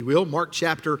We'll Mark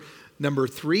chapter number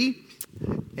 3,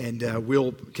 and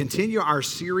we'll continue our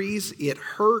series, It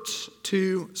Hurts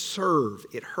to Serve.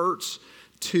 It Hurts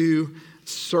to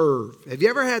Serve. Have you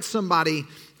ever had somebody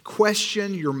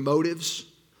question your motives?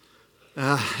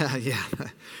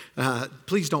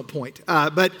 Please don't point.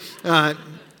 But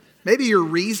maybe your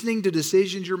reasoning to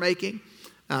decisions you're making.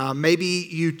 Maybe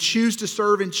you choose to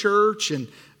serve in church and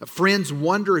friends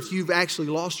wonder if you've actually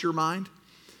lost your mind.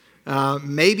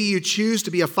 Maybe you choose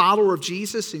to be a follower of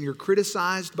Jesus and you're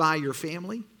criticized by your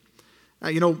family.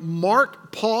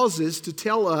 Mark pauses to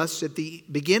tell us at the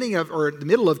beginning of, or at the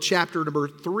middle of chapter number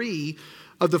 3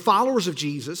 of the followers of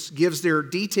Jesus, gives their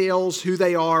details, who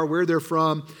they are, where they're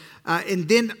from, and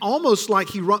then almost like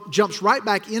he jumps right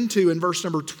back into, in verse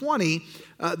number 20,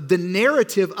 the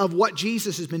narrative of what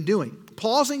Jesus has been doing.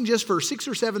 Pausing just for 6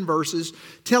 or 7 verses,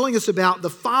 telling us about the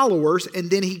followers,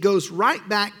 and then he goes right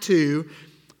back to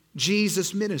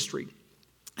Jesus' ministry.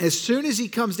 As soon as he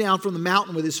comes down from the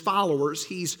mountain with his followers,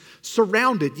 he's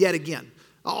surrounded yet again.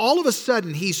 All of a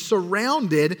sudden, he's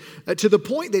surrounded to the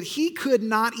point that he could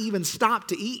not even stop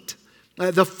to eat.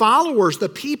 The followers, the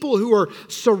people who are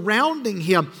surrounding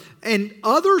him, and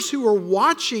others who are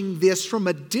watching this from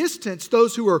a distance,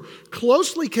 those who are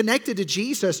closely connected to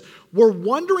Jesus, were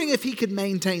wondering if he could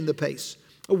maintain the pace.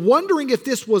 Wondering if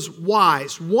this was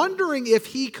wise, wondering if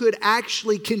he could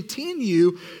actually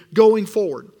continue going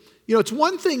forward. It's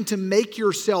one thing to make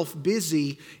yourself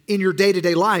busy in your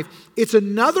day-to-day life. It's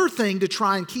another thing to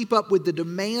try and keep up with the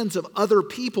demands of other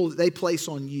people that they place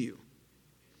on you.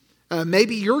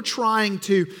 Maybe you're trying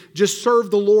to just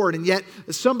serve the Lord, and yet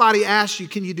somebody asks you,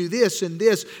 can you do this and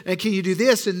this, and can you do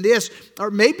this and this? Or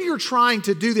maybe you're trying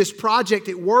to do this project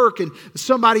at work, and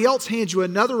somebody else hands you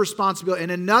another responsibility,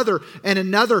 and another, and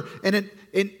another, and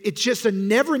it's just a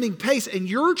never-ending pace, and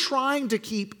you're trying to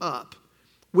keep up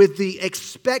with the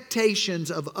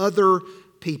expectations of other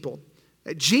people.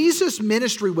 Jesus'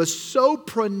 ministry was so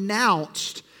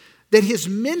pronounced that his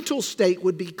mental state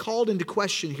would be called into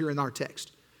question here in our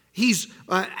text. He's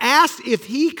asked if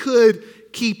he could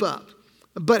keep up.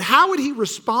 But how would he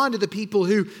respond to the people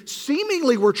who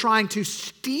seemingly were trying to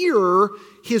steer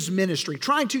his ministry,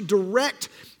 trying to direct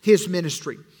his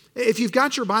ministry? If you've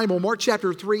got your Bible, Mark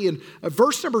chapter 3 and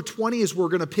verse number 20 is where we're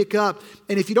going to pick up.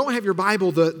 And if you don't have your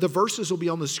Bible, the verses will be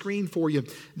on the screen for you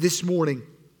this morning.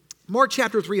 Mark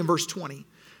chapter 3 and verse 20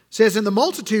 says, "And the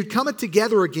multitude cometh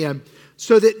together again,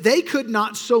 so that they could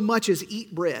not so much as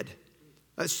eat bread."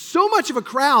 So much of a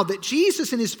crowd that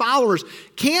Jesus and his followers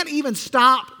can't even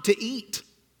stop to eat.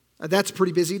 That's a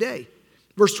pretty busy day.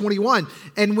 Verse 21,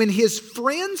 "And when his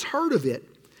friends heard of it,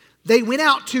 they went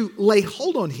out to lay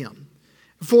hold on him.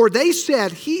 For they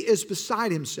said, he is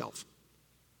beside himself."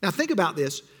 Now think about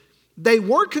this. They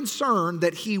weren't concerned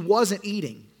that he wasn't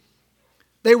eating.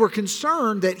 They were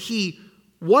concerned that he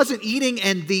wasn't eating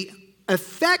and the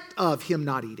effect of him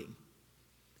not eating.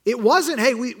 It wasn't,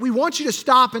 hey, we want you to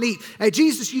stop and eat. Hey,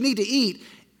 Jesus, you need to eat.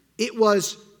 It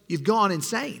was, you've gone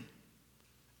insane.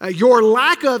 Your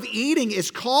lack of eating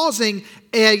is causing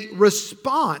a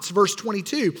response. Verse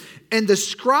 22, "And the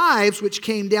scribes which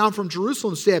came down from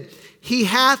Jerusalem said, he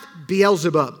hath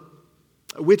Beelzebub,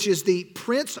 which is the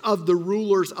prince of the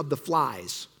rulers of the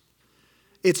flies."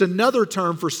 It's another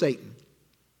term for Satan.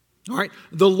 All right,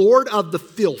 "the lord of the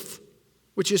filth,"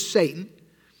 which is Satan.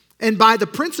 "And by the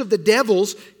prince of the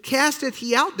devils casteth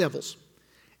he out devils.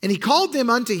 And he called them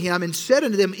unto him and said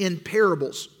unto them in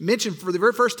parables." Mentioned for the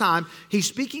very first time, he's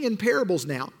speaking in parables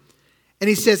now. And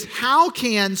he says, "How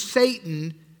can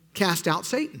Satan cast out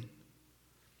Satan?"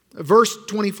 Verse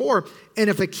 24, "And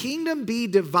if a kingdom be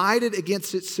divided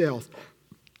against itself,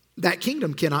 that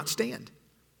kingdom cannot stand.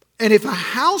 And if a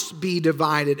house be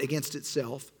divided against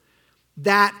itself,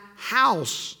 that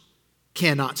house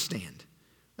cannot stand."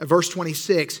 Verse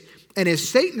 26, "And if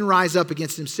Satan rise up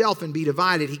against himself and be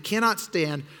divided, he cannot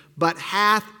stand, but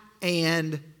hath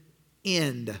an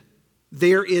end."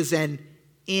 There is an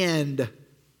end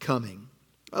coming.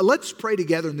 Let's pray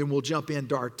together and then we'll jump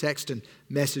into our text and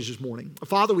message this morning.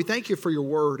 Father, we thank you for your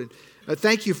word, and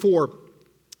thank you for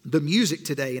the music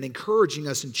today and encouraging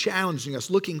us and challenging us,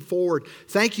 looking forward.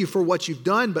 Thank you for what you've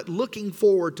done, but looking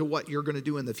forward to what you're going to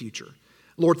do in the future.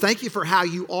 Lord, thank you for how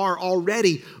you are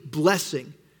already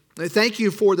blessing. Thank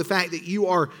you for the fact that you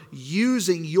are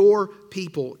using your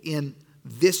people in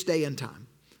this day and time.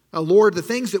 Lord, the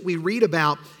things that we read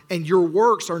about and your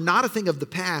works are not a thing of the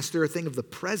past, they're a thing of the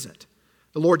present.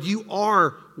 Lord, you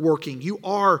are working, you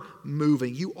are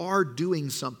moving, you are doing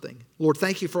something. Lord,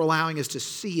 thank you for allowing us to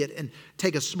see it and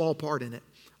take a small part in it.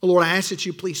 Lord, I ask that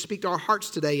you please speak to our hearts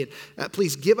today and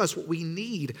please give us what we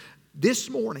need this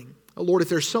morning Lord, if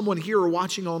there's someone here or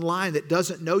watching online that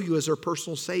doesn't know you as their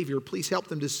personal Savior, please help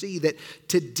them to see that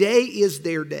today is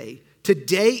their day.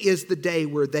 Today is the day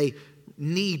where they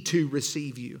need to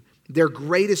receive you. Their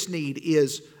greatest need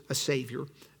is a Savior.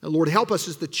 And Lord, help us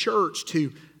as the church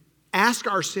to ask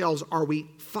ourselves, are we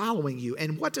following you?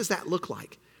 And what does that look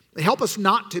like? Help us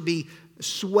not to be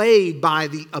swayed by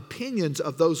the opinions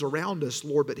of those around us,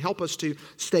 Lord, but help us to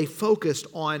stay focused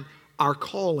on our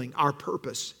calling, our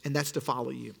purpose, and that's to follow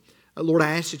you. Lord,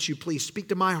 I ask that you please speak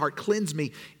to my heart, cleanse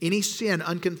me, any sin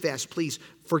unconfessed, please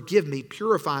forgive me,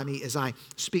 purify me as I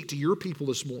speak to your people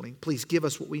this morning. Please give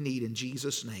us what we need in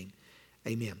Jesus' name.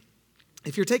 Amen.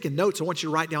 If you're taking notes, I want you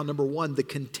to write down number 1, the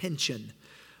contention.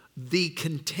 The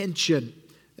contention.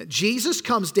 Jesus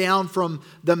comes down from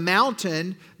the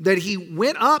mountain that he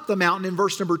went up the mountain in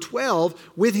verse number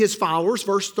 12 with his followers,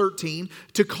 verse 13,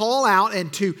 to call out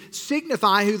and to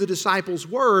signify who the disciples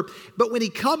were. But when he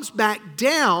comes back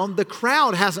down, the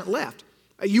crowd hasn't left.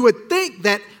 You would think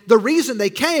that the reason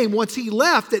they came once he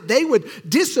left, that they would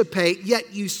dissipate,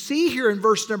 yet you see here in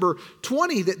verse number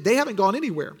 20 that they haven't gone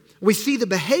anywhere. We see the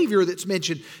behavior that's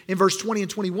mentioned in verse 20 and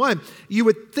 21. You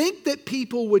would think that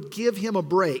people would give him a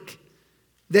break,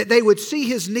 that they would see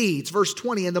his needs, verse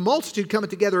 20, and the multitude coming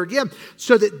together again,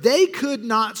 so that they could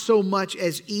not so much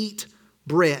as eat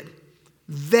bread.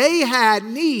 They had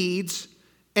needs,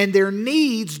 and their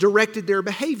needs directed their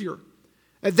behavior.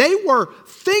 They were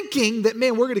thinking that,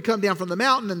 man, we're going to come down from the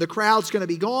mountain and the crowd's going to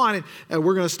be gone and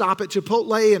we're going to stop at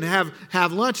Chipotle and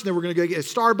have lunch, and then we're going to go get a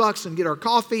Starbucks and get our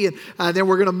coffee, and then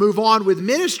we're going to move on with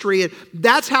ministry, and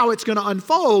that's how it's going to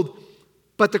unfold.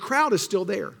 But the crowd is still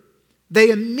there.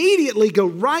 They immediately go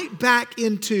right back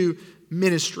into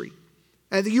ministry.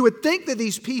 And you would think that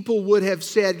these people would have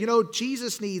said,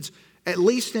 Jesus needs at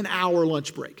least an hour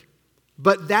lunch break.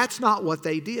 But that's not what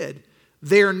they did.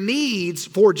 Their needs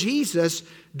for Jesus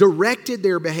directed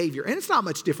their behavior. And it's not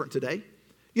much different today.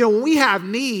 When we have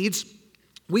needs,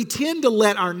 we tend to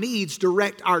let our needs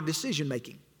direct our decision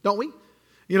making, don't we?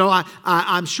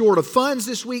 I'm short of funds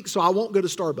this week, so I won't go to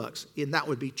Starbucks. And that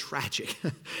would be tragic.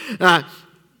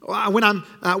 When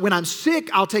I'm sick,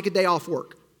 I'll take a day off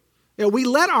work. We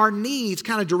let our needs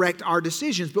kind of direct our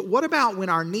decisions, but what about when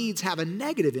our needs have a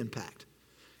negative impact?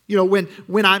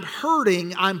 When I'm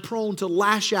hurting, I'm prone to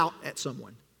lash out at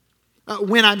someone.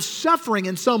 When I'm suffering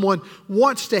and someone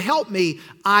wants to help me,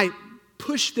 I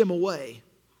push them away,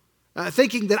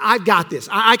 thinking that I've got this.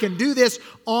 I can do this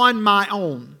on my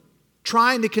own,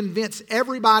 trying to convince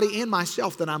everybody and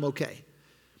myself that I'm okay.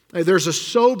 There's a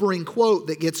sobering quote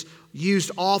that gets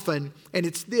used often, and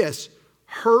it's this: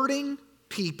 hurting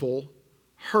people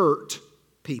hurt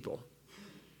people.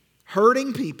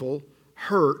 Hurting people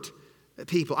hurt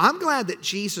people. I'm glad that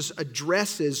Jesus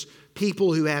addresses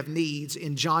people who have needs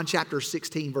in John chapter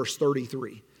 16, verse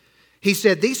 33. He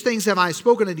said, "These things have I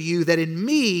spoken unto you, that in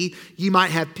me ye might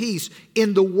have peace.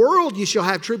 In the world ye shall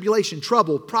have tribulation,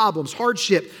 trouble, problems,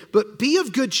 hardship. But be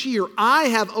of good cheer. I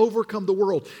have overcome the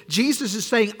world." Jesus is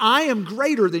saying, I am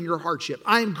greater than your hardship.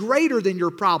 I am greater than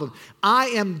your problem. I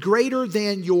am greater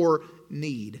than your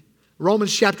need.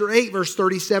 Romans chapter 8, verse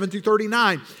 37 through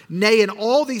 39. "Nay, in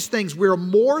all these things we are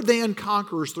more than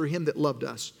conquerors through him that loved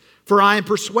us. For I am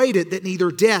persuaded that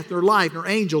neither death, nor life, nor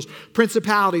angels,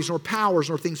 principalities, nor powers,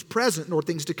 nor things present, nor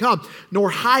things to come, nor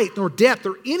height, nor depth,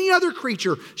 or any other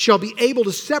creature shall be able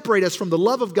to separate us from the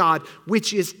love of God,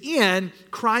 which is in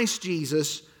Christ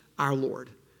Jesus our Lord."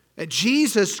 And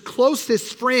Jesus'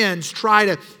 closest friends try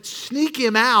to sneak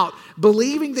him out,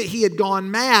 believing that he had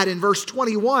gone mad. In verse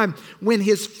 21, when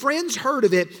his friends heard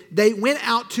of it, they went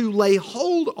out to lay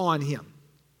hold on him.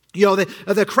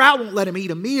 The crowd won't let him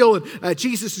eat a meal, and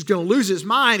Jesus is going to lose his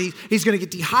mind. He's going to get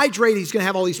dehydrated. He's going to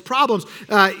have all these problems.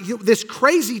 This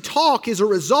crazy talk is a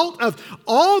result of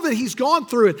all that he's gone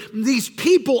through. And these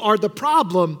people are the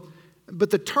problem. But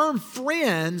the term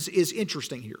friends is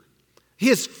interesting here.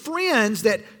 His friends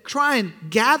that try and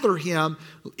gather him,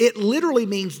 it literally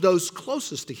means those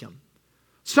closest to him.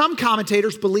 Some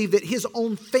commentators believe that his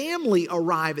own family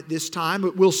arrive at this time.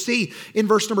 We'll see in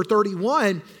verse number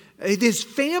 31, his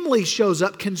family shows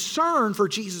up concerned for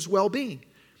Jesus' well-being.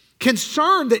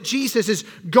 Concerned that Jesus has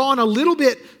gone a little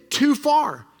bit too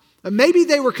far. Maybe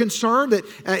they were concerned that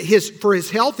for his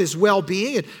health, his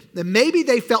well-being, and maybe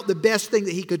they felt the best thing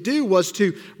that he could do was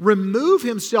to remove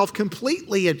himself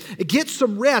completely and get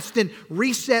some rest and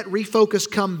reset, refocus,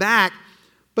 come back.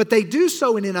 But they do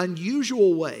so in an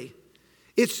unusual way.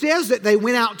 It says that they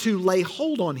went out to lay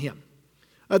hold on him.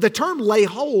 The term lay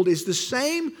hold is the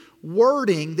same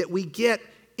wording that we get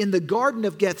in the Garden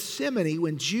of Gethsemane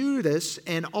when Judas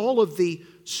and all of the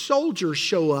soldiers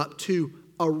show up to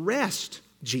arrest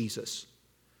Jesus.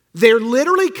 They're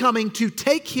literally coming to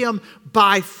take him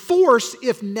by force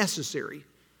if necessary,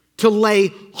 to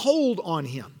lay hold on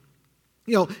him.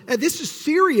 This is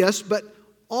serious, but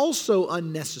also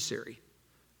unnecessary.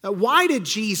 Why did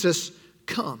Jesus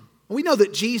come? We know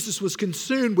that Jesus was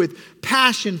consumed with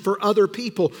passion for other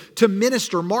people to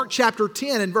minister. Mark chapter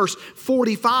 10 and verse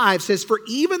 45 says, "For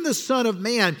even the Son of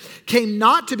Man came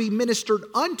not to be ministered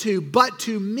unto, but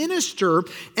to minister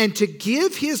and to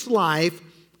give his life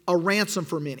a ransom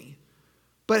for many."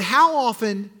 But how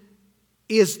often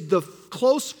is the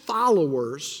close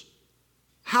followers,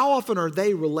 how often are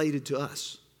they related to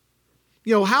us?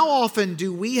 How often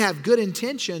do we have good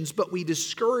intentions, but we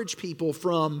discourage people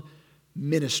from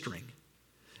ministering?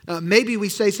 Maybe we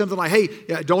say something like, "Hey,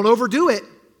 don't overdo it."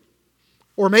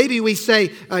 Or maybe we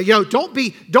say, don't be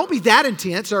that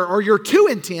intense, or you're too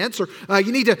intense, or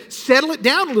you need to settle it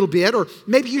down a little bit, or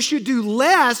maybe you should do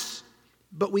less.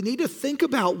 But we need to think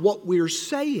about what we're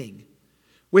saying.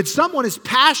 When someone is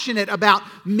passionate about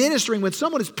ministering, when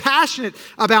someone is passionate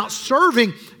about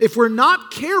serving, if we're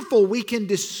not careful, we can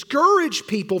discourage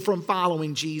people from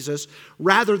following Jesus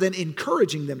rather than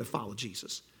encouraging them to follow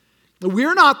Jesus.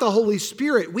 We're not the Holy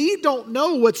Spirit. We don't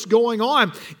know what's going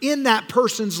on in that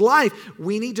person's life.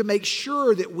 We need to make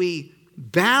sure that we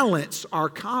balance our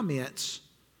comments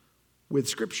with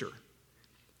Scripture.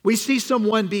 We see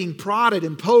someone being prodded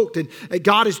and poked, and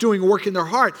God is doing work in their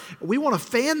heart. We want to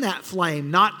fan that flame,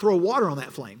 not throw water on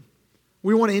that flame.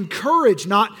 We want to encourage,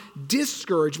 not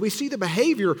discourage. We see the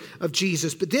behavior of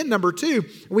Jesus. But then number 2,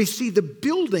 we see the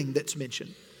building that's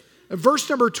mentioned. In verse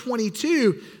number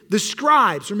 22, the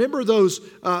scribes, remember those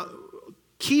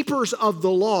keepers of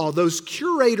the law, those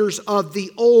curators of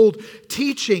the old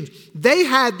teachings, they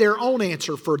had their own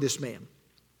answer for this man.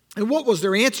 And what was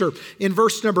their answer? In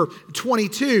verse number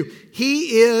 22,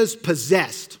 he is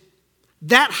possessed.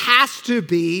 That has to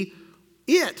be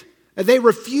it. They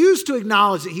refused to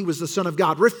acknowledge that he was the Son of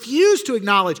God, refused to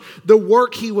acknowledge the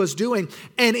work he was doing,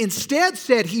 and instead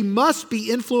said he must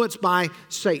be influenced by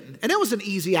Satan. And that was an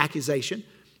easy accusation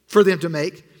for them to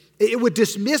make. It would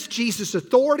dismiss Jesus'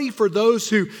 authority for those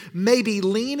who may be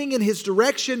leaning in his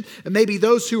direction, and maybe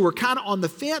those who were kind of on the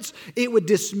fence. It would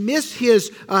dismiss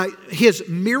his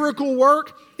miracle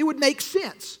work. It would make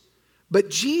sense. But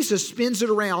Jesus spins it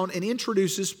around and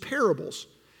introduces parables,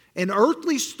 an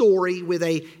earthly story with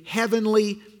a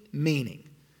heavenly meaning.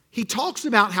 He talks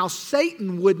about how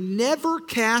Satan would never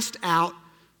cast out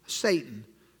Satan.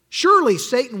 Surely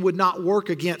Satan would not work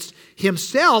against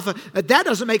himself. That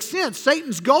doesn't make sense.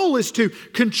 Satan's goal is to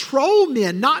control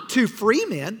men, not to free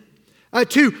men.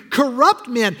 To corrupt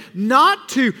men, not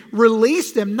to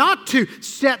release them, not to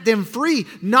set them free,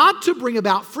 not to bring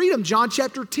about freedom. John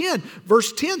chapter 10,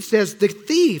 verse 10 says, "The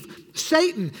thief,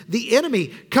 Satan, the enemy,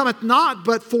 cometh not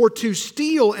but for to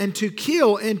steal and to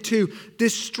kill and to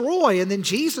destroy." And then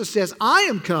Jesus says, "I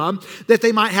am come that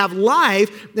they might have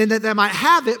life and that they might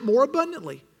have it more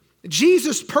abundantly."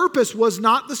 Jesus' purpose was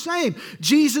not the same.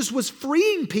 Jesus was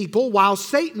freeing people while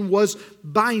Satan was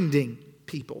binding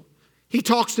people. He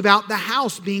talks about the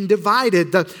house being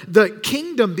divided, the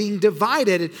kingdom being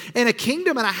divided, and a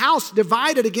kingdom and a house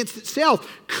divided against itself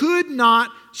could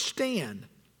not stand.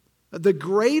 The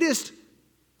greatest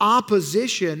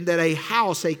opposition that a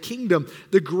house, a kingdom,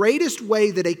 the greatest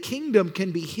way that a kingdom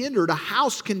can be hindered, a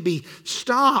house can be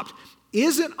stopped,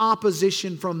 isn't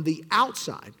opposition from the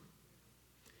outside.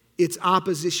 It's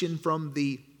opposition from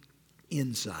the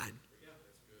inside.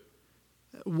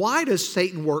 Why does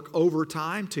Satan work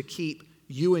overtime to keep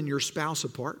you and your spouse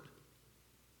apart?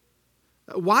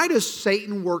 Why does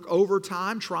Satan work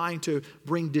overtime trying to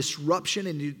bring disruption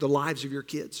into the lives of your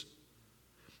kids?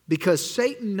 Because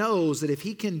Satan knows that if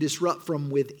he can disrupt from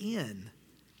within,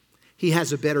 he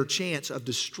has a better chance of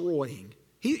destroying.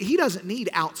 He doesn't need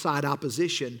outside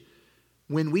opposition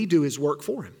when we do his work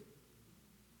for him.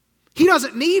 He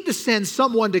doesn't need to send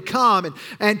someone to come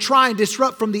and try and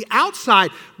disrupt from the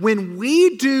outside when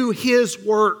we do his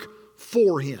work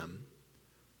for him.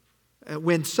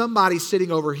 When somebody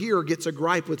sitting over here gets a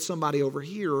gripe with somebody over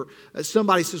here,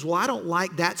 somebody says, "Well, I don't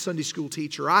like that Sunday school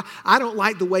teacher. I don't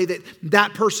like the way that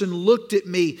that person looked at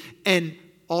me." And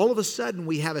all of a sudden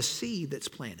we have a seed that's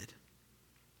planted.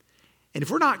 And if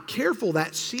we're not careful,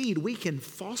 that seed, we can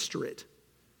foster it.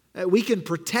 We can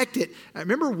protect it.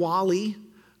 Remember WALL-E?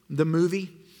 The movie,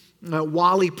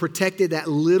 WALL-E protected that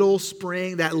little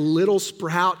spring, that little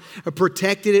sprout,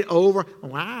 protected it over.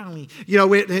 WALL-E.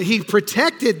 He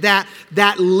protected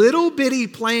that little bitty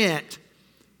plant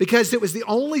because it was the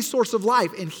only source of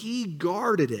life, and he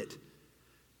guarded it.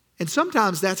 And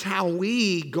sometimes that's how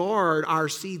we guard our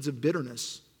seeds of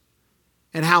bitterness.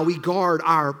 and how we guard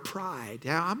our pride.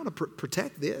 Now, I'm going to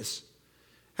protect this.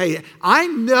 Hey, I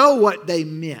know what they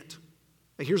meant.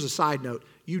 Here's a side note.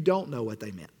 You don't know what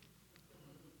they meant.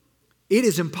 It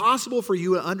is impossible for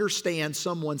you to understand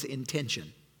someone's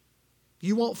intention.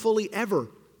 You won't fully ever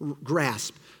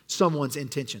grasp someone's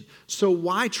intention. So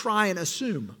why try and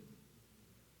assume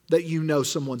that you know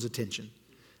someone's intention?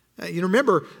 You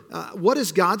remember, what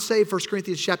does God say? 1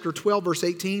 Corinthians chapter 12, verse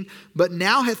 18. But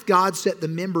now hath God set the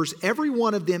members, every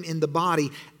one of them in the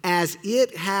body, as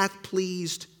it hath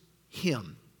pleased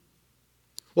him.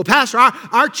 Well, Pastor,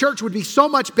 our church would be so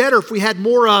much better if we had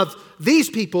more of these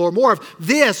people or more of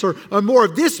this or more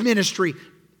of this ministry.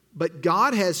 But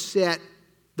God has set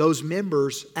those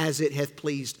members as it hath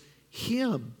pleased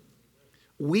him.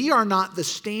 We are not the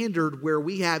standard where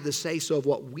we have the say-so of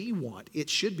what we want. It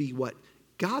should be what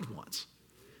God wants.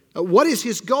 What is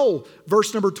his goal?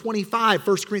 Verse number 25,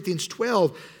 1 Corinthians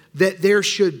 12, that there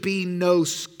should be no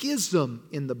schism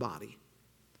in the body,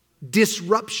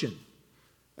 disruption,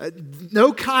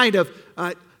 no kind of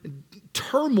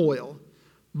turmoil,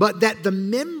 but that the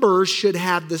members should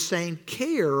have the same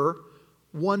care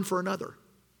one for another.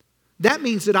 That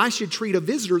means that I should treat a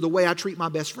visitor the way I treat my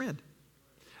best friend.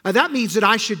 That means that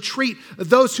I should treat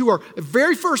those who are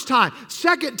very first time,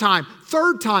 second time,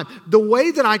 third time, the way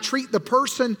that I treat the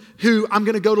person who I'm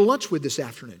going to go to lunch with this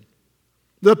afternoon.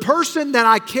 The person that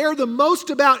I care the most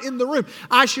about in the room,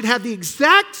 I should have the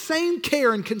exact same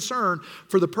care and concern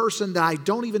for the person that I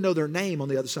don't even know their name on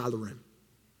the other side of the room.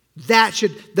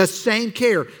 The same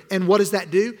care. And what does that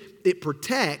do? It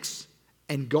protects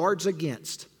and guards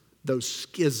against those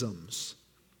schisms,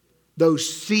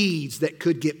 those seeds that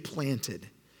could get planted.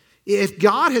 If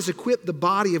God has equipped the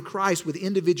body of Christ with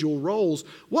individual roles,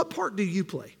 what part do you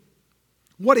play?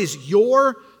 What is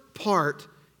your part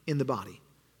in the body?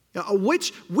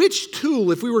 Which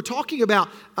tool, if we were talking about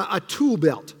a tool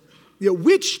belt,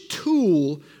 which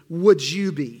tool would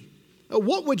you be?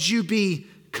 What would you be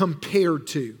compared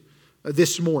to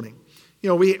this morning?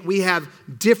 We have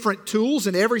different tools,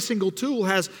 and every single tool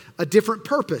has a different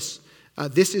purpose.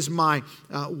 This is my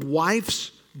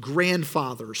wife's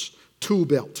grandfather's tool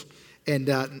belt.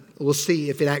 And we'll see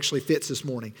if it actually fits this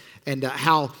morning and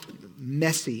how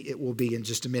messy it will be in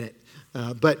just a minute.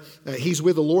 But he's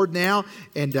with the Lord now,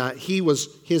 and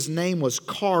his name was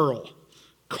Carl.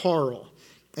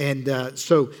 And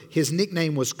so his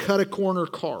nickname was Cut a Corner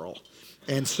Carl.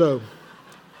 And so,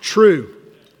 true.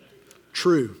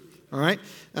 All right?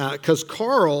 Because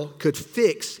Carl could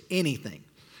fix anything.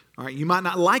 All right? You might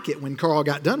not like it when Carl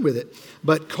got done with it,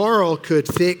 but Carl could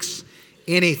fix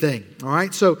anything. All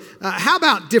right? So how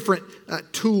about different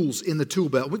tools in the tool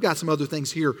belt? We've got some other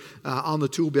things here on the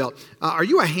tool belt. Are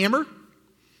you a hammer?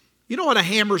 You know what a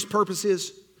hammer's purpose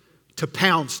is? To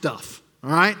pound stuff. All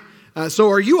right? So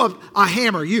are you a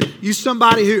hammer? You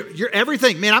somebody who, you're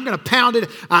everything. Man, I'm going to pound it.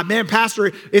 Man,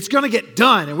 Pastor, it's going to get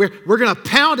done. And we're going to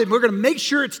pound it. And we're going to make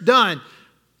sure it's done.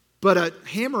 But a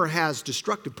hammer has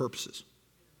destructive purposes.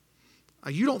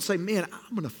 You don't say, man,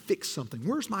 I'm going to fix something.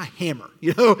 Where's my hammer?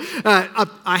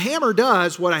 A hammer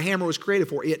does what a hammer was created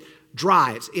for. It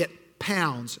drives. It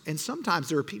pounds. And sometimes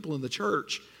there are people in the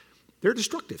church, they're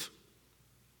destructive.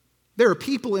 There are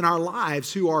people in our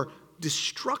lives who are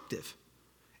destructive.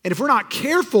 And if we're not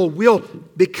careful, we'll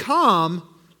become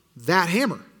that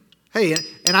hammer. Hey,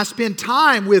 and I spend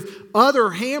time with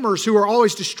other hammers who are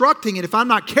always destructing. And if I'm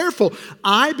not careful,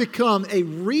 I become a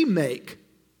remake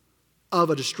of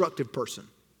a destructive person.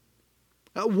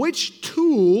 Which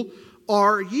tool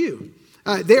are you?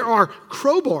 There are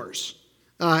crowbars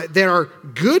that are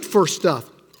good for stuff.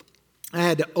 I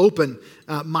had to open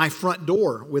my front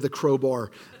door with a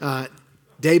crowbar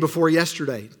day before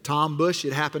yesterday. Tom Bush,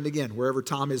 it happened again. Wherever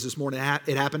Tom is this morning,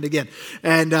 it happened again.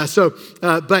 And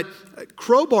but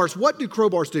crowbars, what do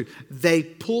crowbars do? They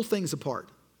pull things apart.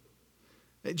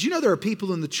 Do you know there are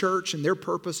people in the church and their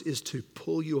purpose is to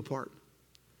pull you apart?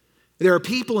 There are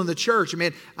people in the church,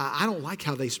 man, I don't like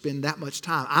how they spend that much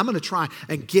time. I'm going to try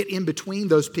and get in between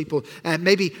those people and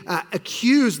maybe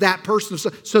accuse that person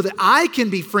so that I can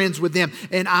be friends with them.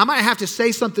 And I might have to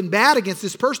say something bad against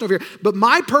this person over here. But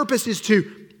my purpose is to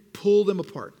pull them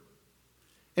apart.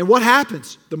 And what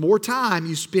happens? The more time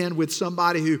you spend with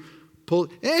somebody who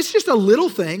it's just a little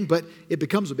thing, but it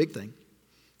becomes a big thing.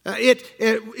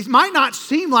 It might not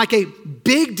seem like a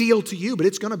big deal to you, but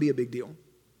it's going to be a big deal.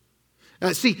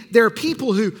 See, there are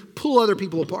people who pull other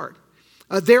people apart.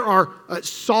 There are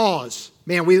saws.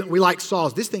 Man, we like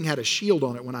saws. This thing had a shield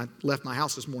on it when I left my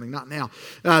house this morning, not now.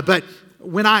 But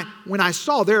when I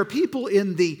saw, there are people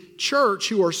in the church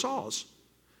who are saws.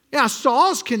 Yeah,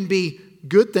 saws can be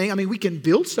good thing. I mean, we can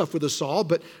build stuff with a saw,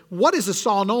 but what is a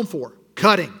saw known for?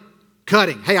 cutting.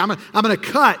 Hey, I'm going to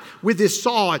cut with this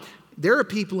saw. There are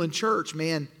people in church,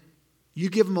 man, you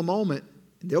give them a moment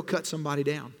and they'll cut somebody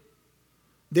down.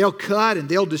 They'll cut and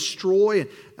they'll destroy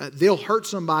and they'll hurt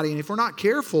somebody. And if we're not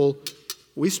careful,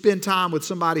 we spend time with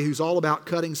somebody who's all about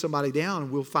cutting somebody down,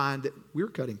 and we'll find that we're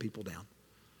cutting people down.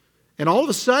 And all of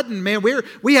a sudden, man,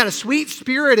 we had a sweet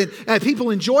spirit and people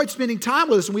enjoyed spending time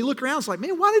with us. And we look around, it's like,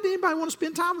 man, why did anybody want to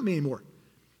spend time with me anymore?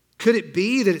 Could it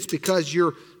be that it's because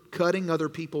you're cutting other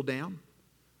people down?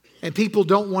 And people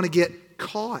don't want to get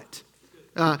caught.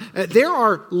 There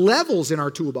are levels in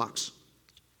our toolbox.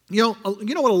 You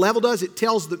know what a level does? It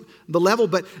tells the level,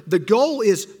 but the goal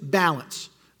is balance.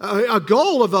 A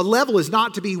goal of a level is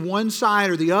not to be one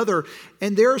side or the other.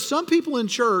 And there are some people in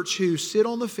church who sit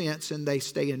on the fence and they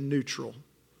stay in neutral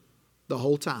the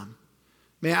whole time.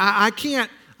 Man, I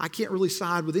can't really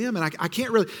side with them, and I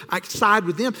can't really side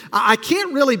with them. I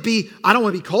can't really be. I don't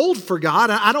want to be cold for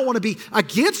God. I don't want to be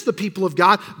against the people of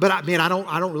God. But I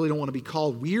don't really want to be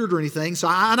called weird or anything. So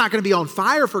I'm not going to be on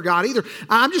fire for God either.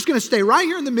 I'm just going to stay right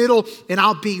here in the middle, and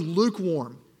I'll be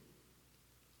lukewarm.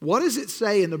 What does it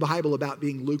say in the Bible about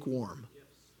being lukewarm?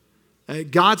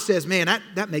 God says, man,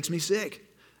 that makes me sick.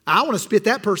 I want to spit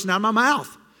that person out of my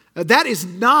mouth. That is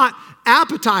not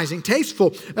appetizing,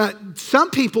 tasteful.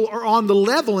 Some people are on the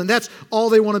level, and that's all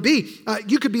they want to be.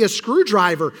 You could be a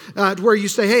screwdriver where you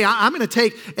say, hey, I'm going to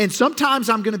take, and sometimes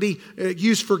I'm going to be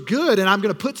used for good, and I'm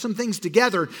going to put some things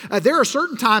together. There are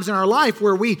certain times in our life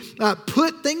where we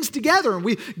put things together, and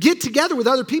we get together with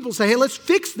other people and say, hey, let's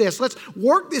fix this. Let's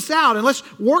work this out, and let's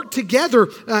work together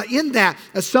in that.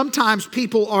 Sometimes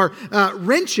people are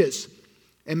wrenches,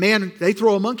 and man, they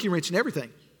throw a monkey wrench in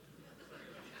everything.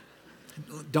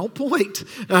 Don't point.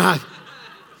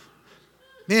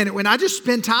 Man, when I just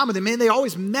spend time with them, man, they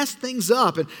always mess things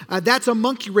up. And that's a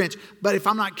monkey wrench. But if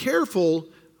I'm not careful,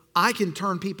 I can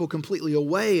turn people completely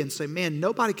away and say, man,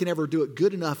 nobody can ever do it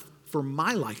good enough for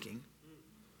my liking.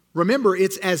 Remember,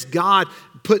 it's as God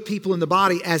put people in the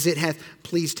body as it hath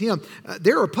pleased him.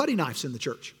 There are putty knives in the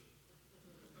church.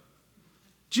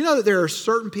 Do you know that there are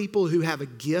certain people who have a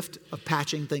gift of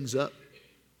patching things up?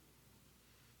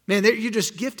 Man, you're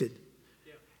just gifted.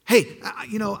 Hey,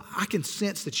 I can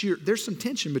sense that there's some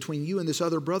tension between you and this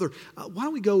other brother. Why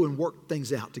don't we go and work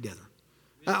things out together?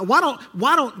 Why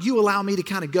don't you allow me to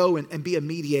kind of go and be a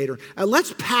mediator?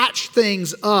 Let's patch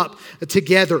things up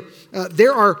together.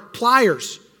 There are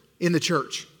pliers in the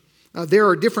church. There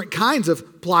are different kinds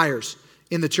of pliers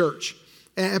in the church.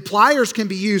 And pliers can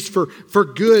be used for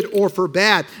good or for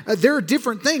bad. There are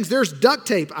different things. There's duct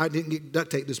tape. I didn't get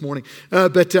duct tape this morning,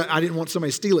 but I didn't want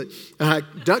somebody to steal it.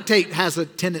 Duct tape has a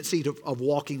tendency of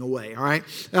walking away, all right?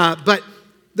 But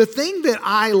the thing that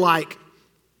I like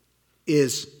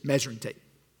is measuring tape.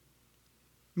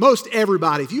 Most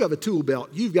everybody, if you have a tool belt,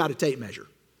 you've got a tape measure.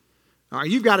 All right,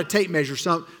 you've got a tape measure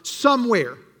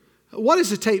somewhere. What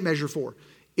is a tape measure for?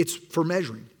 It's for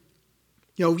measuring.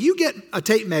 You get a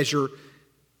tape measure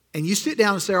and you sit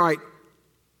down and say, all right,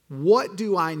 what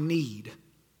do I need?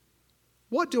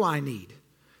 What do I need?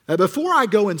 Before I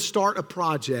go and start a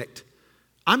project,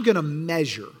 I'm going to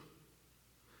measure.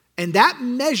 And that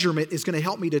measurement is going to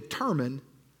help me determine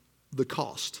the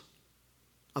cost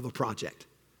of a project.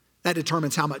 That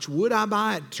determines how much wood I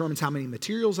buy. It determines how many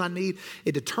materials I need.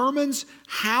 It determines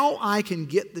how I can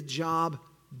get the job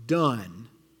done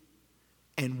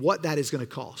and what that is going to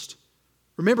cost.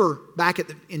 Remember back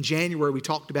in January, we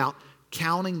talked about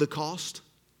counting the cost.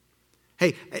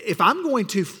 Hey, if I'm going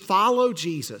to follow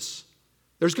Jesus,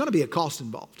 there's going to be a cost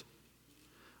involved.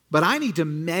 But I need to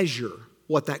measure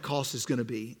what that cost is going to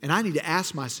be. And I need to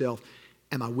ask myself,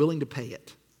 am I willing to pay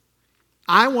it?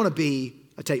 I want to be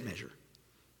a tape measure.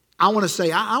 I want to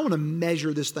say, I want to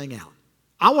measure this thing out.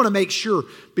 I want to make sure,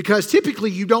 because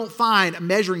typically you don't find a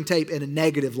measuring tape in a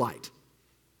negative light.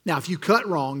 Now, if you cut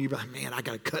wrong, you're like, man, I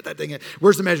got to cut that thing.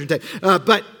 Where's the measuring tape?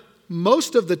 But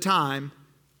most of the time,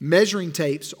 measuring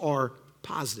tapes are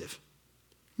positive.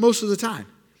 Most of the time.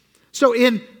 So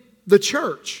in the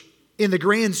church, in the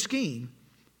grand scheme,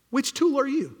 which tool are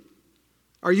you?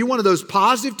 Are you one of those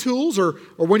positive tools, or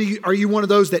are you one of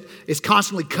those that is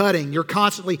constantly cutting? You're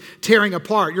constantly tearing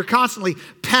apart. You're constantly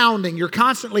pounding. You're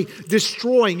constantly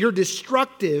destroying. You're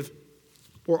destructive.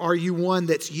 Or are you one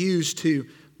that's used to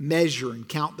measure and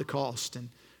count the cost, and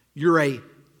you're a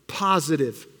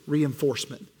positive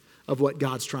reinforcement of what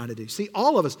God's trying to do? See,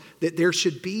 all of us, that there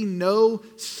should be no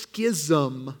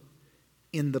schism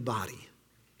in the body,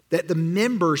 that the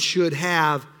members should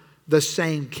have the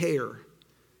same care.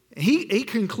 He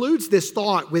concludes this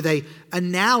thought with an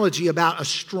analogy about a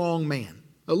strong man.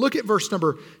 Now look at verse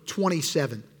number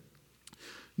 27.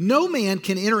 No man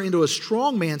can enter into a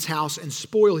strong man's house and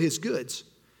spoil his goods,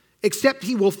 except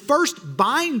he will first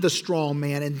bind the strong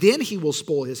man, and then he will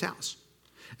spoil his house.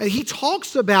 And he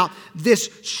talks about this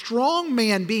strong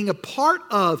man being a part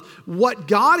of what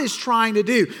God is trying to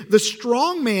do. The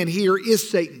strong man here is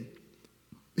Satan.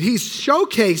 He's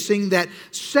showcasing that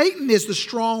Satan is the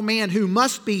strong man who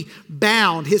must be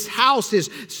bound. His house is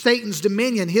Satan's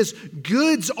dominion. His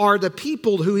goods are the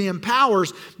people who he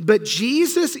empowers. But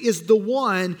Jesus is the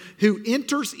one who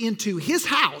enters into his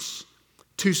house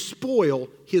to spoil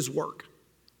his work.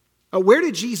 Where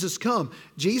did Jesus come?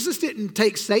 Jesus didn't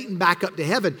take Satan back up to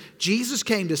heaven. Jesus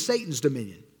came to Satan's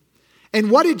dominion. And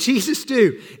what did Jesus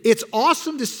do? It's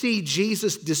awesome to see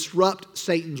Jesus disrupt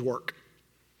Satan's work.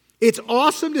 It's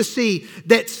awesome to see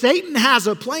that Satan has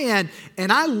a plan,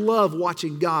 and I love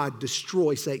watching God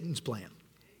destroy Satan's plan.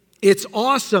 It's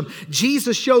awesome.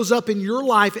 Jesus shows up in your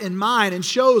life and mine and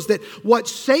shows that what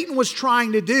Satan was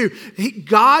trying to do,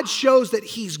 God shows that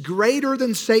he's greater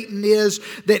than Satan is,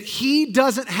 that he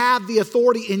doesn't have the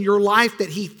authority in your life that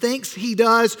he thinks he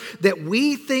does, that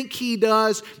we think he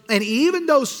does. And even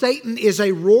though Satan is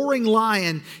a roaring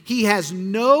lion, he has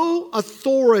no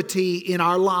authority in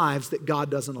our lives that God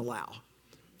doesn't allow.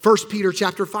 1 Peter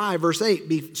chapter 5, verse 8,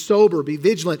 be sober, be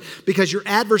vigilant, because your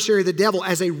adversary, the devil,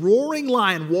 as a roaring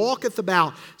lion, walketh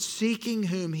about, seeking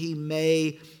whom he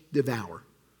may devour.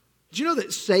 Do you know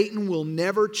that Satan will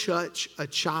never touch a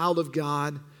child of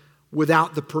God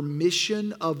without the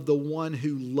permission of the one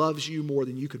who loves you more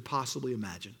than you could possibly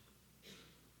imagine?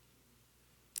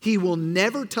 He will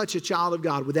never touch a child of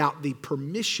God without the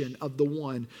permission of the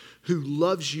one who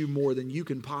loves you more than you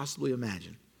can possibly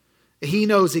imagine. He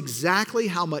knows exactly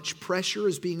how much pressure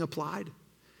is being applied,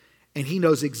 and he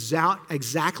knows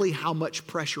exactly how much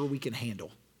pressure we can handle.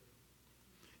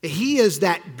 He is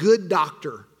that good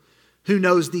doctor who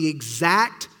knows the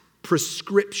exact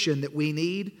prescription that we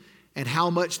need and how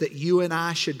much that you and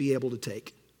I should be able to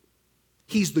take.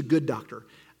 He's the good doctor.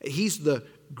 He's the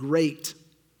great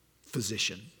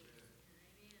physician.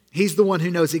 He's the one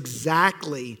who knows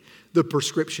exactly the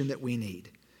prescription that we need.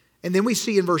 And then we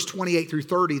see in verse 28 through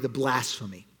 30 the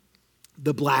blasphemy.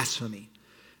 The blasphemy.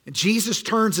 And Jesus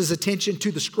turns his attention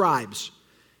to the scribes.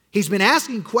 He's been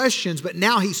asking questions, but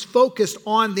now he's focused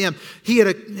on them. He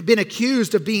had been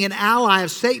accused of being an ally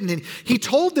of Satan, and he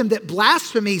told them that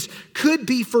blasphemies could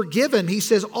be forgiven. He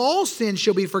says, all sins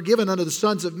shall be forgiven unto the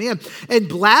sons of men, and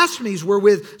blasphemies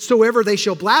wherewith soever they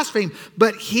shall blaspheme.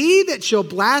 But he that shall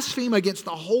blaspheme against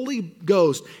the Holy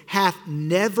Ghost hath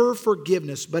never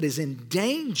forgiveness, but is in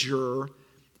danger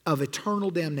of eternal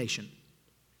damnation.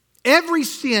 Every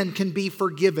sin can be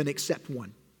forgiven except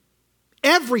one.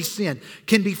 Every sin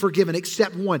can be forgiven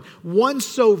except one. One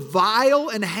so vile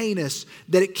and heinous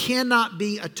that it cannot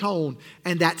be atoned,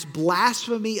 and that's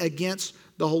blasphemy against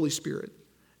the Holy Spirit.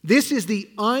 This is the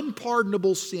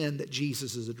unpardonable sin that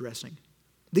Jesus is addressing.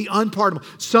 The unpardonable.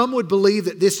 Some would believe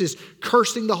that this is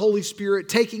cursing the Holy Spirit,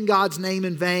 taking God's name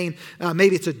in vain.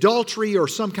 Maybe it's adultery or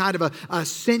some kind of a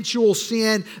sensual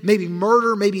sin, maybe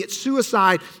murder, maybe it's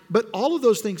suicide. But all of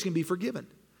those things can be forgiven.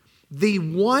 The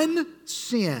one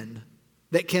sin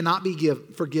that cannot be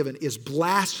forgiven is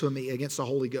blasphemy against the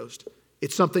Holy Ghost.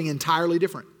 It's something entirely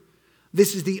different.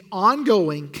 This is the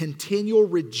ongoing, continual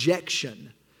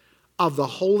rejection of the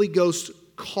Holy Ghost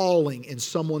calling in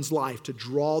someone's life to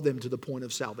draw them to the point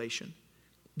of salvation.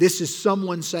 This is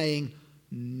someone saying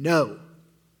no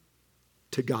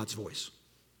to God's voice.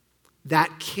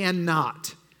 That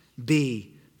cannot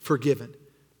be forgiven.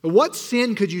 But what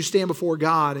sin could you stand before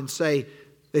God and say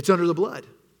it's under the blood?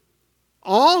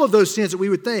 All of those sins that we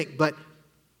would think, but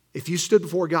if you stood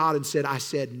before God and said, I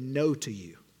said no to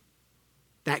you,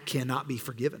 that cannot be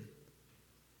forgiven.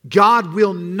 God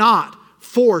will not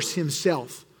force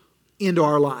himself into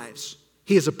our lives.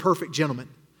 He is a perfect gentleman.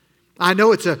 I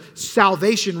know it's a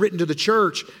salvation written to the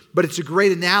church, but it's a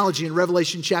great analogy in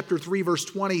Revelation chapter 3, verse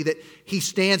 20, that he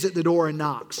stands at the door and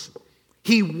knocks.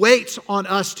 He waits on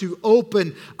us to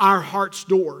open our heart's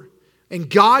door. And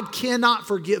God cannot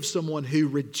forgive someone who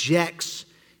rejects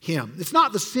him. It's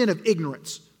not the sin of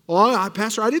ignorance. Oh,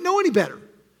 Pastor, I didn't know any better.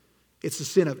 It's the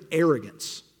sin of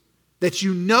arrogance. That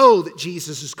you know that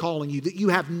Jesus is calling you, that you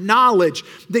have knowledge,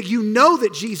 that you know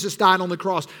that Jesus died on the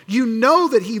cross. You know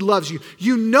that he loves you.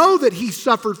 You know that he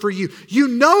suffered for you. You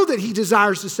know that he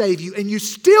desires to save you, and you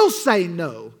still say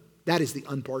no. That is the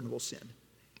unpardonable sin.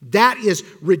 That is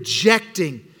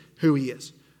rejecting who he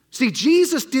is. See,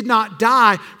 Jesus did not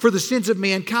die for the sins of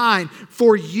mankind,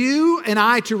 for you and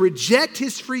I to reject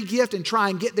his free gift and try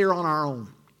and get there on our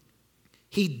own.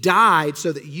 He died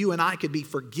so that you and I could be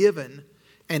forgiven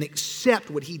and accept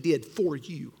what he did for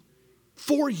you.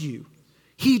 For you.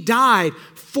 He died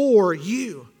for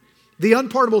you. The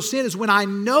unpardonable sin is when I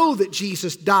know that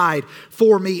Jesus died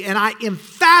for me and I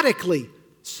emphatically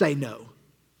say no,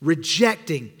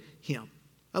 rejecting Him.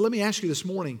 Now, let me ask you this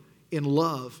morning, in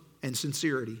love and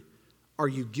sincerity, are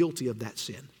you guilty of that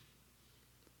sin?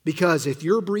 Because if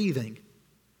you're breathing,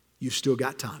 you've still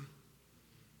got time.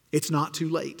 It's not too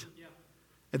late.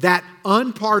 That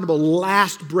unpardonable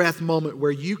last breath moment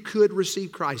where you could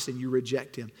receive Christ and you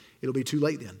reject Him, it'll be too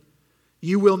late then.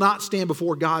 You will not stand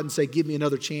before God and say, give me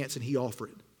another chance, and He offer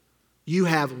it. You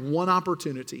have one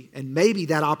opportunity, and maybe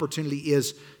that opportunity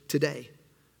is today.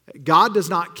 God does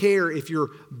not care if you're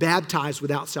baptized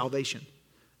without salvation.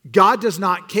 God does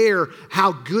not care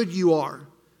how good you are.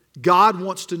 God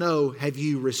wants to know, have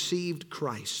you received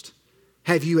Christ?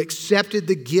 Have you accepted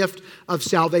the gift of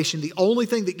salvation? The only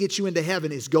thing that gets you into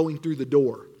heaven is going through the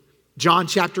door. John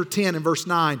chapter 10 and verse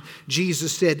 9,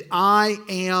 Jesus said, I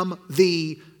am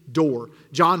the door.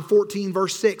 John 14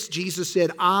 verse 6, Jesus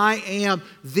said, I am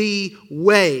the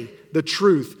way, the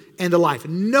truth, and the life.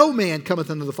 No man cometh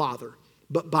unto the Father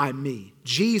but by me.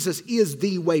 Jesus is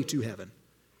the way to heaven.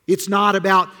 It's not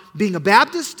about being a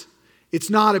Baptist. It's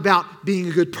not about being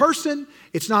a good person.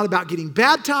 It's not about getting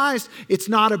baptized. It's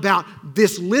not about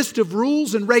this list of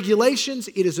rules and regulations.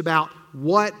 It is about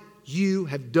what you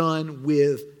have done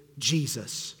with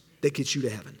Jesus that gets you to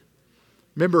heaven.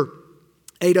 Remember,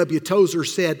 A.W. Tozer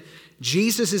said,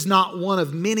 Jesus is not one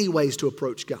of many ways to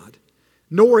approach God,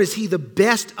 nor is He the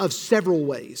best of several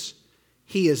ways.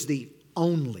 He is the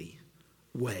only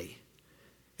way.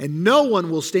 And no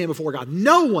one will stand before God.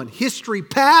 No one, history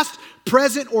past,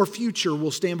 present, or future,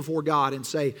 will stand before God and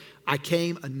say, I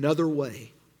came another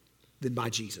way than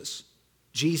by Jesus.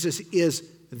 Jesus is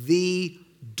the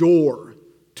door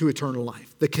to eternal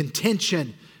life. The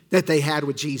contention that they had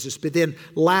with Jesus. But then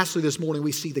lastly this morning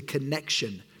we see the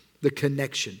connection. The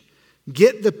connection.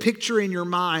 Get the picture in your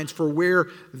minds for where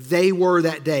they were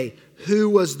that day. Who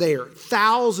was there?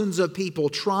 Thousands of people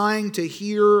trying to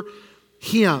hear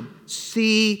Him,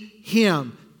 see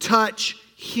Him, touch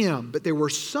Him. But there were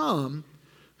some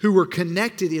who were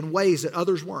connected in ways that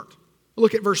others weren't.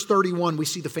 Look at verse 31. We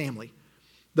see the family.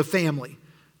 The family.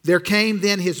 There came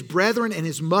then his brethren and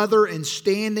his mother, and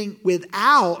standing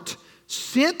without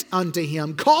sent unto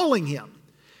him, calling him.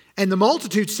 And the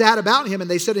multitude sat about him, and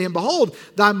they said to him, Behold,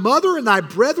 thy mother and thy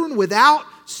brethren without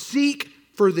seek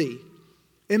for thee.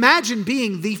 Imagine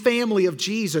being the family of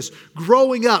Jesus,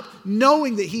 growing up,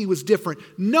 knowing that He was different,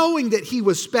 knowing that He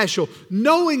was special,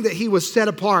 knowing that He was set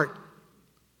apart.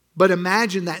 But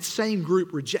imagine that same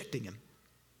group rejecting Him.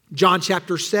 John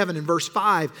chapter 7 and verse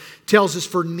 5 tells us,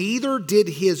 For neither did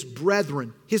His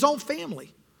brethren, His own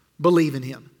family, believe in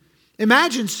Him.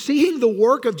 Imagine seeing the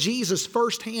work of Jesus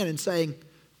firsthand and saying,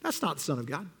 that's not the Son of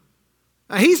God.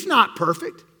 He's not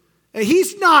perfect.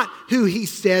 He's not who He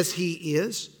says He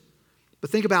is. But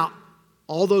think about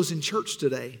all those in church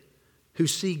today who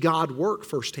see God work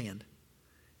firsthand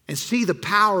and see the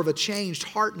power of a changed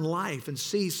heart and life and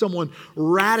see someone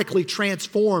radically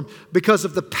transformed because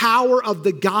of the power of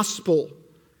the gospel.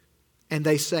 And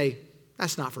they say,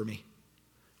 that's not for me.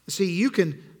 See, you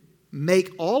can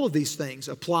make all of these things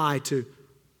apply to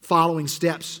following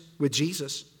steps with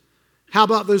Jesus. How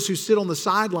about those who sit on the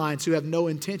sidelines who have no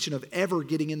intention of ever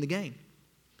getting in the game?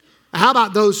 How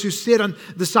about those who sit on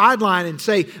the sideline and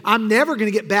say, I'm never going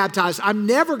to get baptized. I'm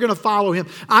never going to follow Him.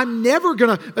 I'm never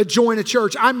going to join a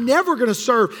church. I'm never going to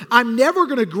serve. I'm never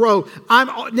going to grow.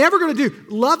 I'm never going to do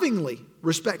lovingly,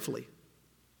 respectfully.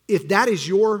 If that is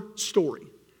your story,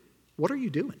 what are you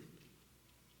doing?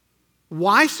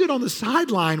 Why sit on the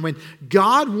sideline when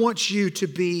God wants you to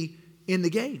be in the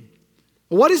game?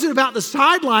 What is it about the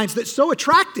sidelines that's so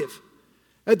attractive?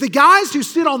 The guys who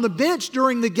sit on the bench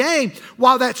during the game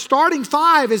while that starting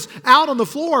five is out on the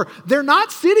floor, they're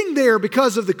not sitting there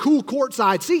because of the cool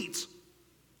courtside seats.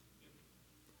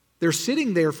 They're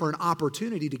sitting there for an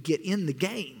opportunity to get in the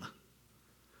game.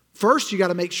 First, you got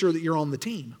to make sure that you're on the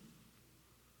team.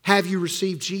 Have you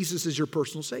received Jesus as your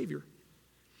personal Savior?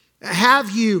 Have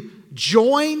you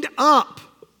joined up?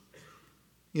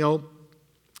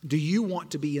 Do you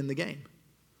want to be in the game?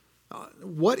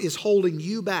 What is holding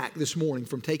you back this morning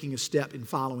from taking a step in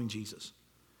following Jesus?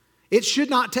 It should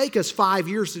not take us 5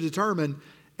 years to determine,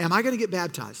 am I going to get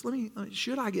baptized?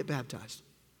 Should I get baptized?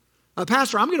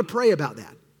 Pastor, I'm going to pray about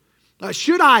that.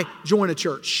 Should I join a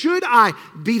church? Should I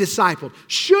be discipled?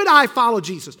 Should I follow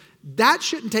Jesus? That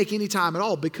shouldn't take any time at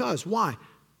all because, why?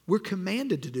 We're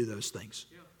commanded to do those things.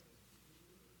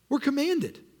 We're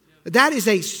commanded. That is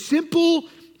a simple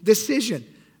decision.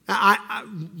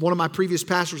 One of my previous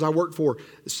pastors I worked for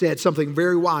said something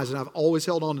very wise, and I've always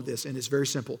held on to this, and it's very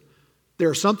simple. there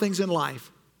are some things in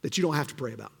life that you don't have to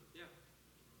pray about.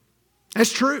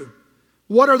 That's true.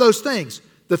 What are those things?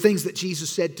 The things that Jesus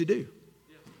said to do.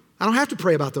 I don't have to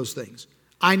pray about those things.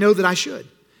 I know that I should.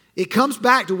 It comes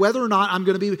back to whether or not I'm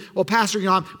going to be, well, Pastor,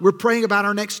 we're praying about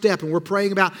our next step and we're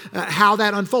praying about how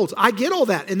that unfolds. I get all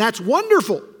that, and that's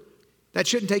wonderful. That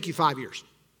shouldn't take you 5 years.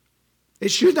 It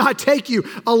should not take you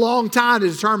a long time to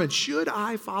determine, should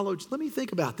I follow? Let me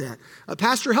think about that.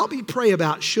 Pastor, help me pray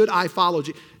about, should I follow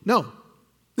Jesus? No.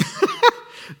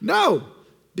 No,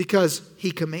 because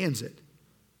he commands it.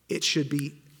 It should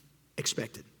be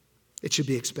expected. It should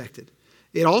be expected.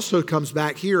 It also comes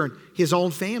back here in his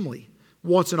own family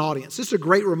wants an audience. This is a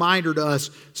great reminder to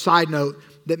us, side note,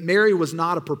 that Mary was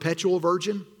not a perpetual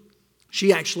virgin.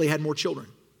 She actually had more children.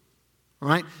 All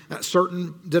right?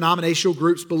 Certain denominational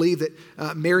groups believe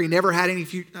that Mary never had any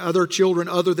other children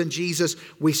other than Jesus.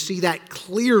 We see that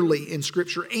clearly in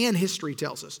Scripture, and history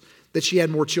tells us that she had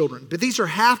more children. But these are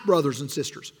half brothers and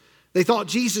sisters. They thought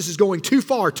Jesus is going too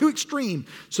far, too extreme,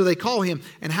 so they call him.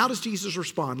 And how does Jesus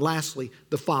respond? Lastly,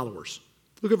 the followers.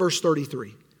 Look at verse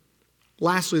 33.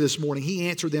 Lastly this morning, he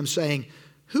answered them saying,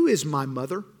 who is my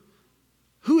mother?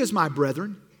 Who is my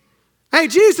brethren? Hey,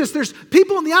 Jesus, there's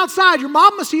people on the outside. Your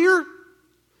mama's here.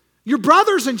 Your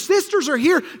brothers and sisters are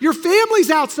here. Your family's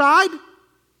outside.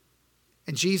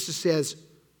 And Jesus says,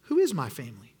 who is my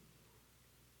family?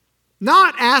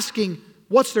 Not asking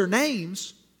what's their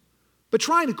names, but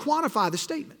trying to quantify the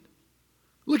statement.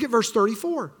 Look at verse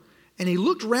 34. And he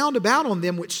looked round about on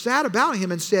them which sat about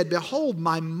him and said, behold,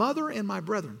 my mother and my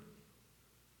brethren.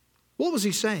 What was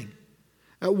he saying?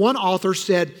 One author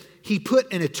said he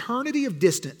put an eternity of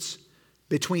distance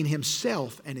between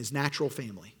himself and his natural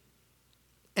family.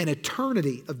 An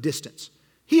eternity of distance.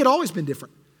 He had always been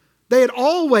different. They had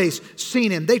always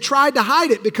seen him. They tried to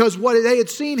hide it because what they had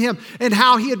seen him and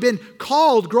how he had been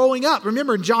called growing up.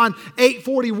 Remember in John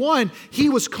 8:41, he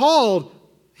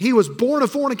was born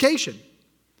of fornication.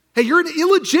 Hey, you're an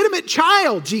illegitimate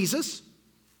child, Jesus.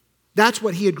 That's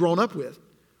what he had grown up with.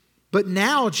 But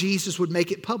now Jesus would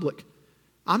make it public.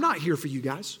 I'm not here for you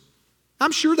guys.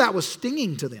 I'm sure that was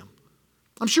stinging to them.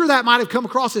 I'm sure that might have come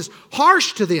across as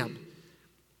harsh to them.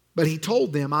 But he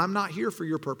told them, I'm not here for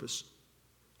your purpose.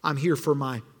 I'm here for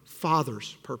my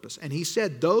Father's purpose. And he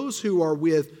said, those who are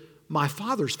with my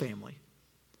Father's family,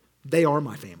 they are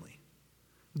my family.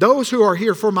 Those who are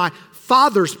here for my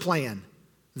Father's plan,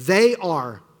 they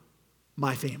are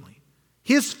my family.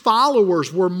 His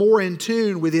followers were more in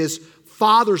tune with his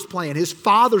Father's plan, his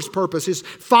Father's purpose, his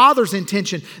Father's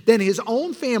intention than his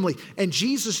own family. And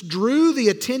Jesus drew the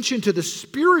attention to the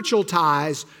spiritual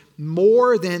ties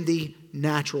more than the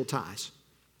natural ties.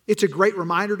 It's a great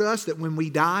reminder to us that when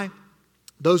we die,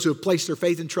 those who have placed their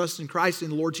faith and trust in Christ, in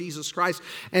the Lord Jesus Christ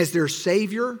as their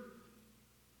Savior,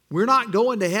 we're not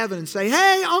going to heaven and say,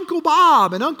 hey, Uncle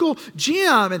Bob and Uncle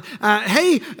Jim and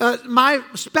hey, my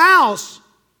spouse.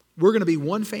 We're going to be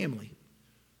one family.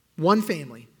 One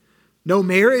family. No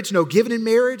marriage, no giving in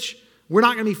marriage. We're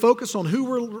not going to be focused on who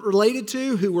we're related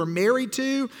to, who we're married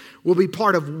to. We'll be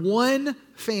part of one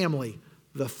family,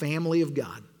 the family of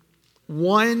God.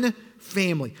 One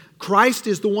family. Christ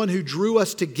is the one who drew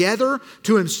us together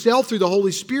to himself through the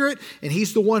Holy Spirit, and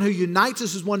he's the one who unites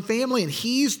us as one family, and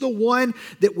he's the one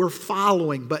that we're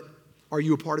following. But are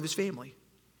you a part of his family?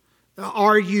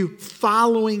 Are you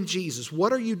following Jesus?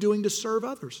 What are you doing to serve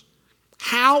others?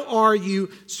 How are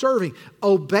you serving?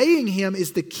 Obeying him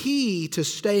is the key to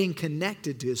staying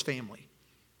connected to his family.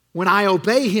 When I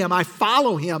obey him, I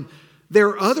follow him, there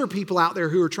are other people out there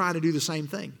who are trying to do the same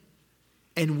thing.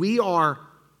 And we are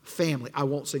family. I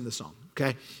won't sing the song,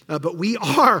 okay? But we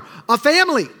are a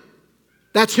family.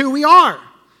 That's who we are.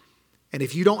 And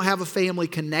if you don't have a family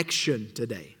connection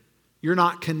today, you're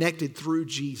not connected through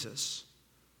Jesus,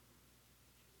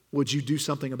 would you do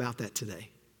something about that today?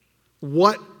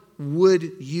 What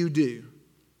would you do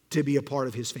to be a part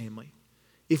of his family?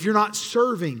 If you're not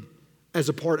serving as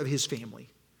a part of his family,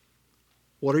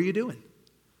 what are you doing?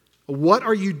 What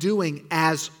are you doing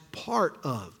as part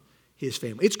of his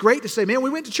family? It's great to say, man,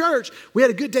 we went to church. We had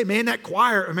a good day. Man, that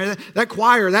choir,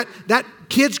 that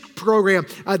kids program,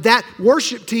 that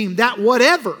worship team, that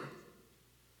whatever.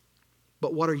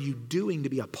 But what are you doing to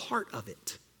be a part of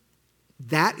it?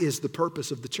 That is the purpose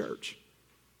of the church.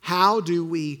 How do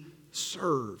we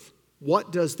serve?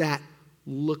 What does that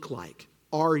look like?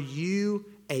 Are you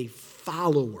a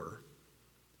follower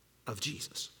of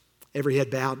Jesus? Every head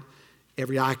bowed,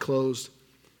 every eye closed.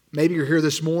 Maybe you're here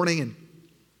this morning, and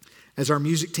as our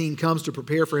music team comes to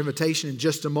prepare for invitation in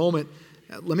just a moment,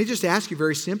 let me just ask you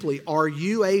very simply, are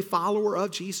you a follower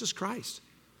of Jesus Christ?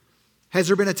 Has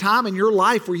there been a time in your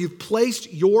life where you've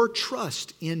placed your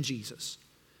trust in Jesus?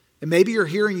 And maybe you're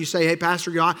here and you say, hey,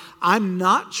 Pastor, I'm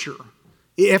not sure.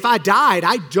 If I died,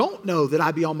 I don't know that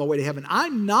I'd be on my way to heaven.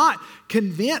 I'm not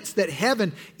convinced that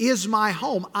heaven is my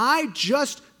home. I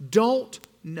just don't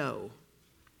know.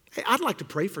 Hey, I'd like to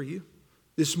pray for you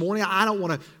this morning. I don't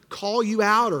want to call you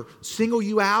out or single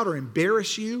you out or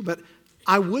embarrass you, but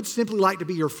I would simply like to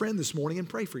be your friend this morning and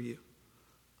pray for you.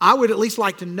 I would at least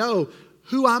like to know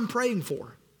who I'm praying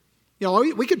for. You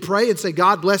know, we could pray and say,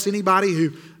 God bless anybody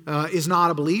who is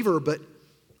not a believer, but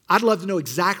I'd love to know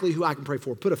exactly who I can pray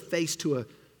for. Put a face to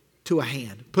a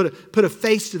hand. Put a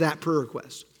face to that prayer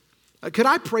request. Could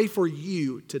I pray for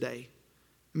you today?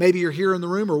 Maybe you're here in the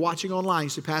room or watching online. You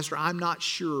say, Pastor, I'm not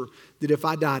sure that if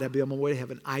I died, I'd be on my way to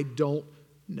heaven. I don't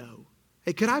know.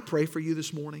 Hey, could I pray for you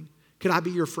this morning? Could I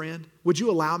be your friend? Would you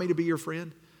allow me to be your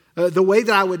friend? The way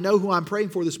that I would know who I'm praying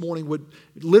for this morning would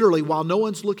literally, while no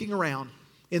one's looking around,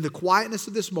 in the quietness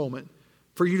of this moment,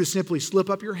 for you to simply slip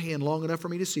up your hand long enough for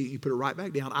me to see it. You put it right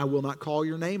back down. I will not call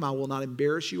your name. I will not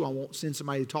embarrass you. I won't send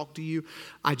somebody to talk to you.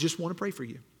 I just want to pray for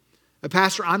you.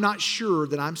 Pastor, I'm not sure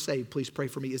that I'm saved. Please pray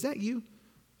for me. Is that you?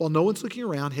 While no one's looking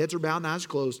around, heads are bowed and eyes are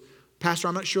closed. Pastor,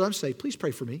 I'm not sure I'm saved. Please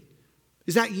pray for me.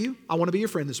 Is that you? I want to be your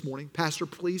friend this morning. Pastor,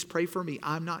 please pray for me.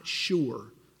 I'm not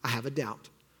sure. I have a doubt.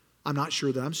 I'm not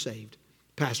sure that I'm saved.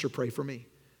 Pastor, pray for me.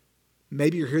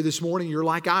 Maybe you're here this morning, you're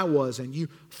like I was, and you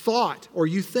thought or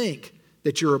you think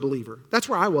that you're a believer. That's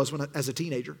where I was as a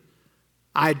teenager.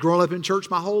 I had grown up in church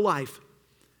my whole life,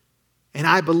 and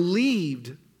I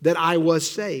believed that I was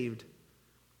saved.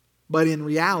 But in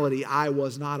reality, I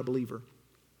was not a believer.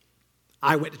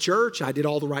 I went to church, I did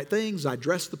all the right things, I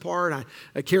dressed the part,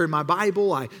 I carried my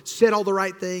Bible, I said all the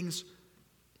right things,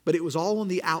 but it was all on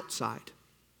the outside.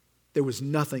 There was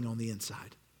nothing on the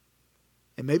inside.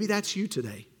 And maybe that's you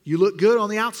today. You look good on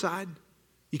the outside.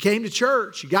 You came to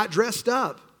church, you got dressed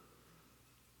up,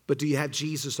 but do you have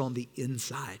Jesus on the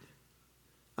inside?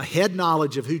 A head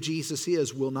knowledge of who Jesus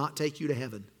is will not take you to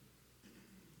heaven.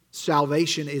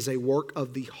 Salvation is a work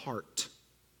of the heart,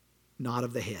 not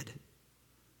of the head.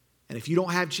 And if you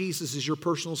don't have Jesus as your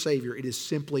personal Savior, it is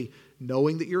simply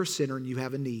knowing that you're a sinner and you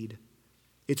have a need.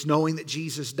 It's knowing that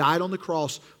Jesus died on the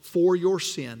cross for your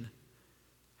sin.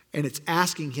 And it's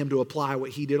asking Him to apply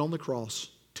what He did on the cross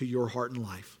to your heart and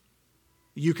life.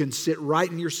 You can sit right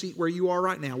in your seat where you are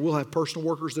right now. We'll have personal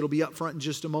workers that will be up front in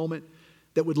just a moment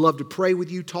that would love to pray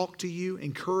with you, talk to you,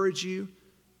 encourage you,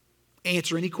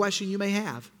 answer any question you may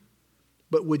have.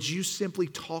 But would you simply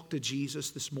talk to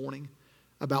Jesus this morning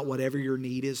about whatever your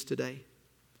need is today?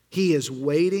 He is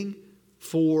waiting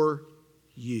for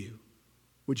you.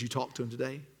 Would you talk to Him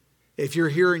today? If you're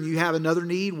here and you have another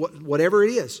need, whatever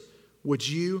it is, would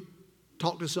you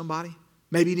talk to somebody?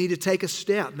 Maybe you need to take a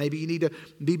step. Maybe you need to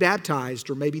be baptized,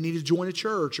 or maybe you need to join a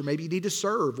church, or maybe you need to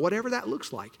serve, whatever that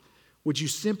looks like. Would you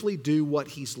simply do what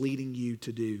He's leading you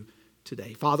to do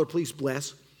today? Father, please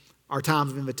bless our time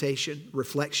of invitation,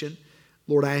 reflection.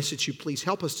 Lord, I ask that you please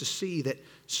help us to see that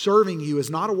serving you is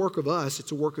not a work of us,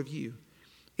 it's a work of you.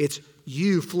 It's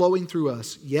you flowing through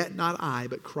us, yet not I,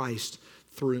 but Christ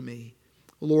through me.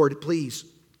 Lord, please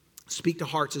speak to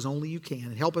hearts as only you can,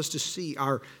 and help us to see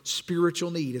our spiritual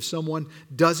need. If someone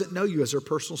doesn't know you as their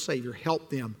personal Savior, help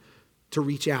them to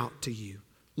reach out to you.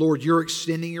 Lord, you're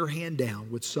extending your hand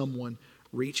down. Would someone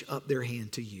reach up their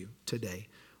hand to you today?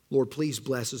 Lord, please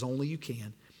bless as only you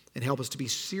can, and help us to be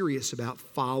serious about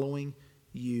following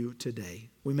you today.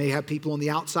 We may have people on the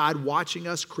outside watching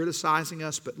us, criticizing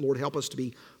us, but Lord, help us to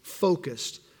be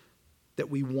focused that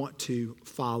we want to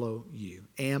follow you.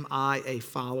 Am I a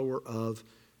follower of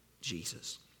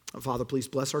Jesus? Father, please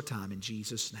bless our time in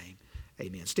Jesus' name.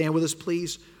 Amen. Stand with us,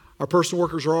 please. Our personal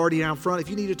workers are already down front. If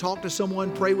you need to talk to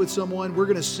someone, pray with someone, we're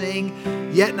going to sing,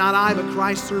 Yet Not I, but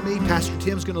Christ Through Me. Pastor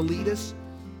Tim's going to lead us.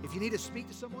 If you need to speak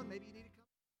to someone, maybe you need to